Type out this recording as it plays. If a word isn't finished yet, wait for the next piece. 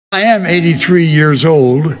I am 83 years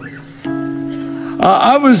old.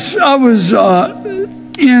 I was in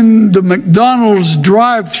the McDonald's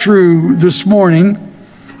drive-through this morning.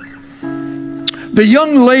 The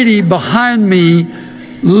young lady behind me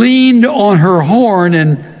leaned on her horn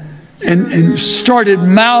and started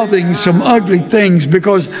mouthing some ugly things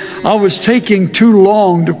because I was taking too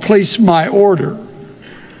long to place my order.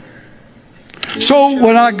 So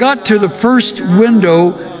when I got to the first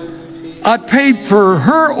window, I paid for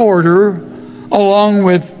her order along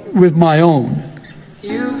with my own.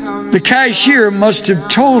 The cashier must have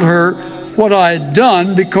told her what I had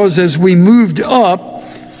done, because as we moved up,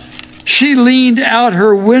 she leaned out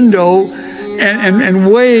her window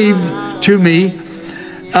and waved to me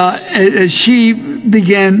as she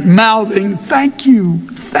began mouthing, "Thank you,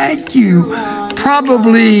 thank you,"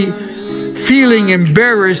 probably feeling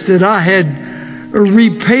embarrassed that I had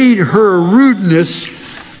repaid her rudeness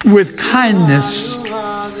with kindness.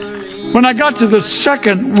 When I got to the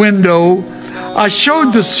second window, I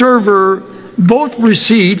showed the server both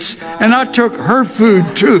receipts, and I took her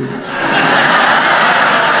food too.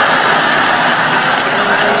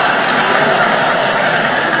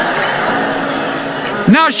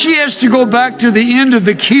 Now she has to go back to the end of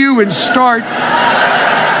the queue and start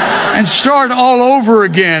all over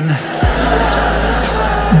again.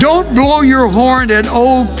 Don't blow your horn at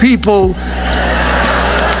old people.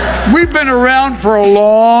 We've been around for a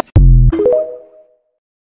long